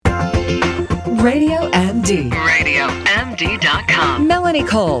Radio MD. RadioMD.com. Melanie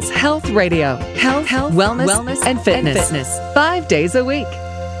Cole's Health Radio. Health, wellness, and fitness. 5 days a week.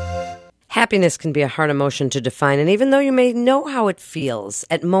 Happiness can be a hard emotion to define, and even though you may know how it feels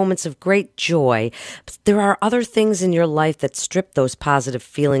at moments of great joy, there are other things in your life that strip those positive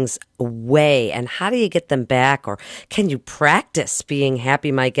feelings away. And how do you get them back, or can you practice being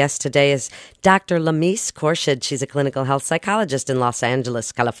happy? My guest today is Dr. Lamise Khorshid. She's a clinical health psychologist in Los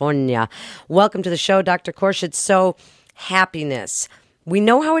Angeles, California. Welcome to the show, Dr. Khorshid. So, happiness. We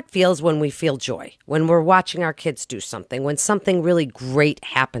know how it feels when we feel joy, when we're watching our kids do something, when something really great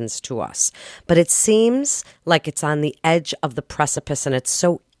happens to us. But it seems like it's on the edge of the precipice and it's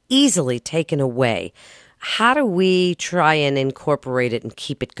so easily taken away. How do we try and incorporate it and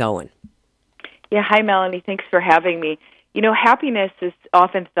keep it going? Yeah, hi, Melanie. Thanks for having me. You know, happiness is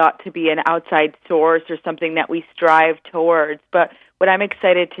often thought to be an outside source or something that we strive towards. But what I'm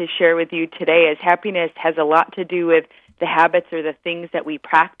excited to share with you today is happiness has a lot to do with the habits or the things that we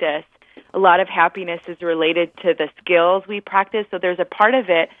practice. A lot of happiness is related to the skills we practice. So there's a part of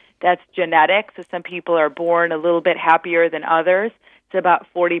it that's genetic. So some people are born a little bit happier than others. It's about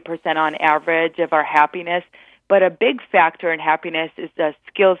 40% on average of our happiness. But a big factor in happiness is the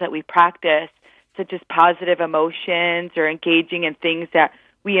skills that we practice, such as positive emotions or engaging in things that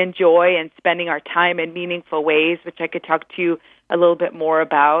we enjoy and spending our time in meaningful ways, which I could talk to you a little bit more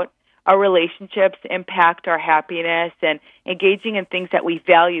about. Our relationships impact our happiness, and engaging in things that we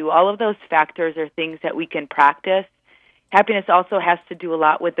value. All of those factors are things that we can practice. Happiness also has to do a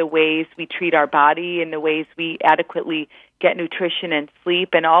lot with the ways we treat our body and the ways we adequately get nutrition and sleep,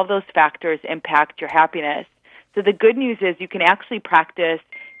 and all those factors impact your happiness. So the good news is you can actually practice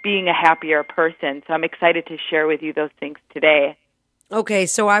being a happier person. So I'm excited to share with you those things today. Okay,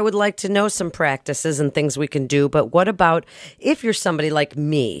 so I would like to know some practices and things we can do, but what about if you're somebody like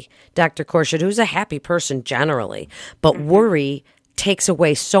me, Dr. Khorshid, who's a happy person generally, but worry takes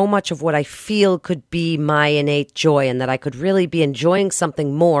away so much of what I feel could be my innate joy, and that I could really be enjoying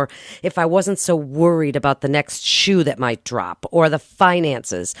something more if I wasn't so worried about the next shoe that might drop, or the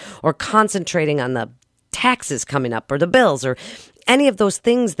finances, or concentrating on the taxes coming up, or the bills, or any of those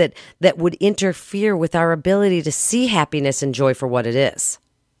things that would interfere with our ability to see happiness and joy for what it is.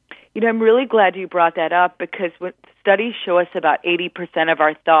 You know, I'm really glad you brought that up, because what studies show us about 80% of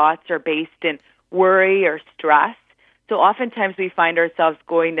our thoughts are based in worry or stress. So oftentimes we find ourselves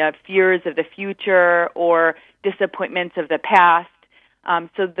going to fears of the future or disappointments of the past.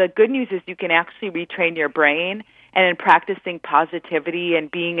 So the good news is you can actually retrain your brain, and in practicing positivity and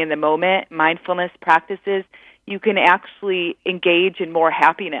being in the moment, mindfulness practices, you can actually engage in more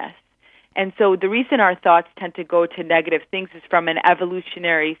happiness. And so the reason our thoughts tend to go to negative things is from an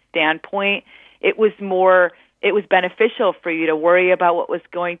evolutionary standpoint. It was beneficial for you to worry about what was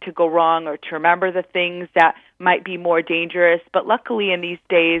going to go wrong or to remember the things that might be more dangerous. But luckily in these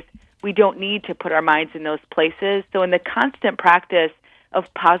days, we don't need to put our minds in those places. So in the constant practice of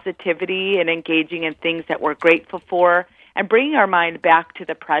positivity and engaging in things that we're grateful for and bringing our mind back to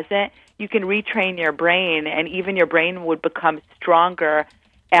the present, you can retrain your brain, and even your brain would become stronger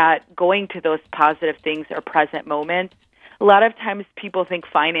at going to those positive things or present moments. A lot of times people think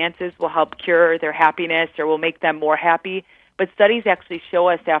finances will help cure their happiness or will make them more happy, but studies actually show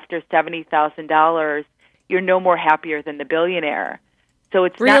us after $70,000, you're no more happier than the billionaire. So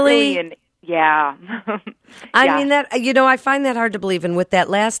it's not really yeah. I mean, that, I find that hard to believe. And with that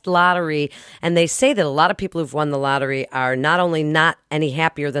last lottery, and they say that a lot of people who've won the lottery are not only not any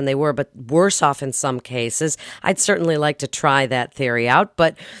happier than they were, but worse off in some cases. I'd certainly like to try that theory out.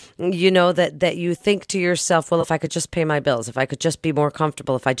 But, that you think to yourself, well, if I could just pay my bills, if I could just be more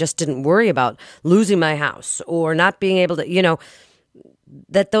comfortable, if I just didn't worry about losing my house or not being able to,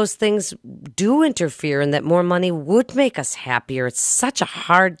 that those things do interfere and that more money would make us happier. It's such a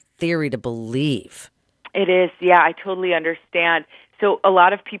hard theory to believe. It is, yeah, I totally understand. So a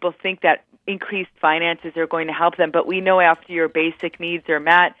lot of people think that increased finances are going to help them, but we know after your basic needs are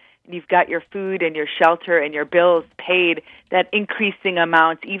met, and you've got your food and your shelter and your bills paid, that increasing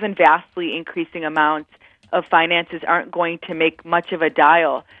amounts, even vastly increasing amounts of finances aren't going to make much of a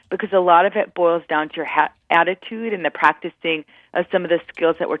dial, because a lot of it boils down to your attitude and the practicing of some of the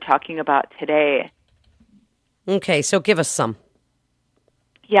skills that we're talking about today. Okay, so give us some.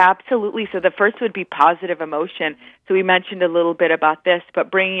 Yeah, absolutely. So the first would be positive emotion. So we mentioned a little bit about this,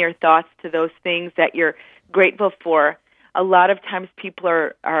 but bringing your thoughts to those things that you're grateful for. A lot of times people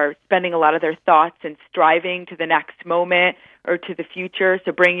are spending a lot of their thoughts and striving to the next moment or to the future.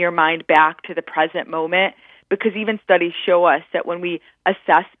 So bring your mind back to the present moment, because even studies show us that when we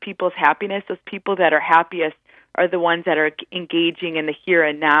assess people's happiness, those people that are happiest are the ones that are engaging in the here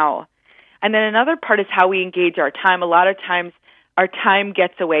and now. And then another part is how we engage our time. A lot of times our time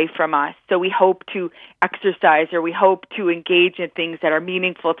gets away from us. So we hope to exercise or we hope to engage in things that are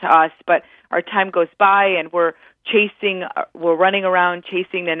meaningful to us, but our time goes by and we're running around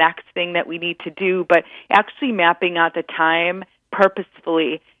chasing the next thing that we need to do. But actually mapping out the time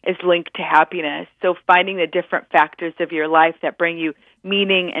purposefully is linked to happiness. So finding the different factors of your life that bring you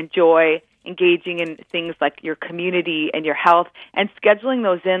meaning and joy, engaging in things like your community and your health, and scheduling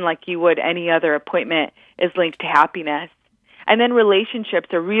those in like you would any other appointment is linked to happiness. And then relationships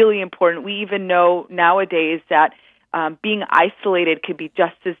are really important. We even know nowadays that being isolated could be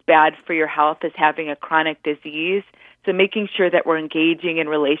just as bad for your health as having a chronic disease. So making sure that we're engaging in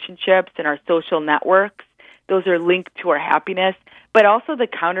relationships and our social networks, those are linked to our happiness. But also the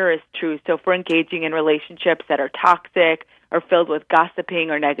counter is true. So if we're engaging in relationships that are toxic or filled with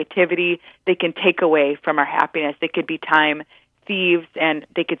gossiping or negativity, they can take away from our happiness. They could be time thieves and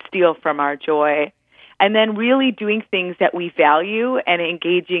they could steal from our joy. And then really doing things that we value and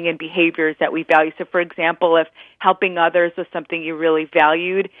engaging in behaviors that we value. So, for example, if helping others was something you really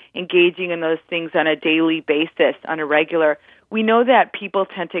valued, engaging in those things on a daily basis, on a regular. We know that people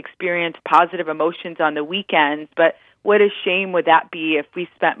tend to experience positive emotions on the weekends, but what a shame would that be if we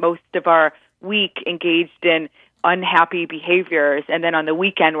spent most of our week engaged in unhappy behaviors, and then on the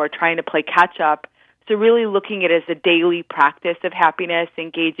weekend we're trying to play catch-up. So really looking at it as a daily practice of happiness,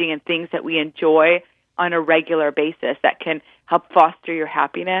 engaging in things that we enjoy on a regular basis that can help foster your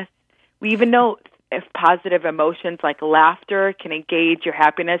happiness. We even know if positive emotions like laughter can engage your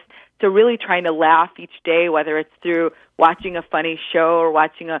happiness. So really trying to laugh each day, whether it's through watching a funny show or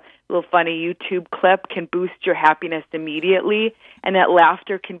watching a little funny YouTube clip, can boost your happiness immediately. And that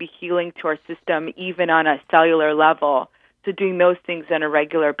laughter can be healing to our system even on a cellular level. So doing those things on a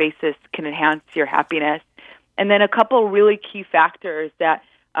regular basis can enhance your happiness. And then a couple really key factors that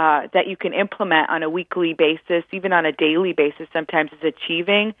you can implement on a weekly basis, even on a daily basis sometimes, is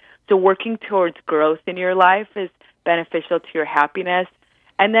achieving. So working towards growth in your life is beneficial to your happiness.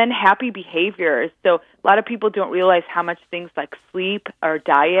 And then happy behaviors. So a lot of people don't realize how much things like sleep or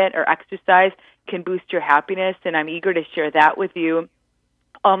diet or exercise can boost your happiness, and I'm eager to share that with you.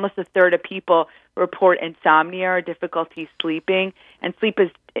 Almost a third of people report insomnia or difficulty sleeping, and sleep is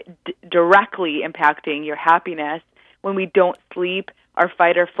directly impacting your happiness. When we don't sleep, our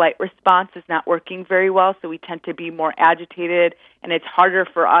fight or flight response is not working very well, so we tend to be more agitated, and it's harder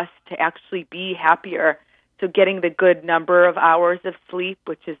for us to actually be happier. So getting the good number of hours of sleep,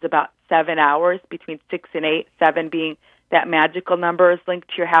 which is about 7 hours, between 6 and 8, 7 being that magical number, is linked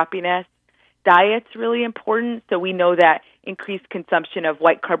to your happiness. Diet's really important, so we know that increased consumption of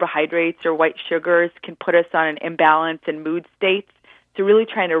white carbohydrates or white sugars can put us on an imbalance in mood states. So really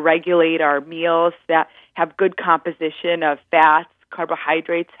trying to regulate our meals that have good composition of fats,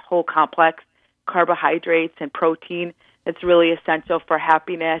 carbohydrates, whole complex carbohydrates, and protein. That's really essential for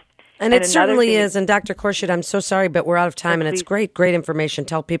happiness. And it certainly is. And Dr. Korshid, I'm so sorry, but we're out of time, and it's great information.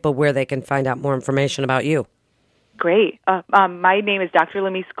 Tell people where they can find out more information about you. Great. My name is Dr.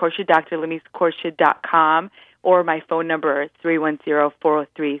 Lamise Korshid, drlamisekorshid.com, or my phone number is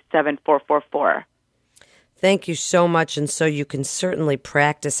 310-403-7444. Thank you so much. And so you can certainly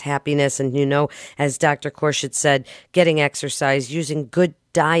practice happiness. And, you know, as Dr. Korshid said, getting exercise, using good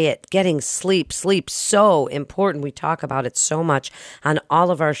diet, getting sleep so important. We talk about it so much on all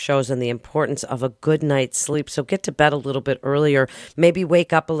of our shows and the importance of a good night's sleep. So get to bed a little bit earlier, maybe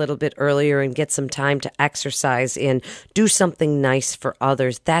wake up a little bit earlier and get some time to exercise and do something nice for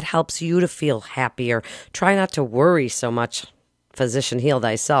others. That helps you to feel happier. Try not to worry so much. Physician, heal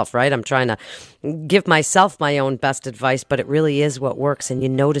thyself, right? I'm trying to give myself my own best advice, but it really is what works, and you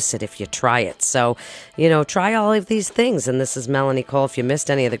notice it if you try it. So, you know, try all of these things. And this is Melanie Cole. If you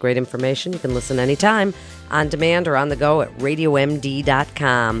missed any of the great information, you can listen anytime on demand or on the go at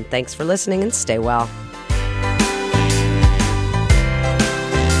radiomd.com. Thanks for listening and stay well.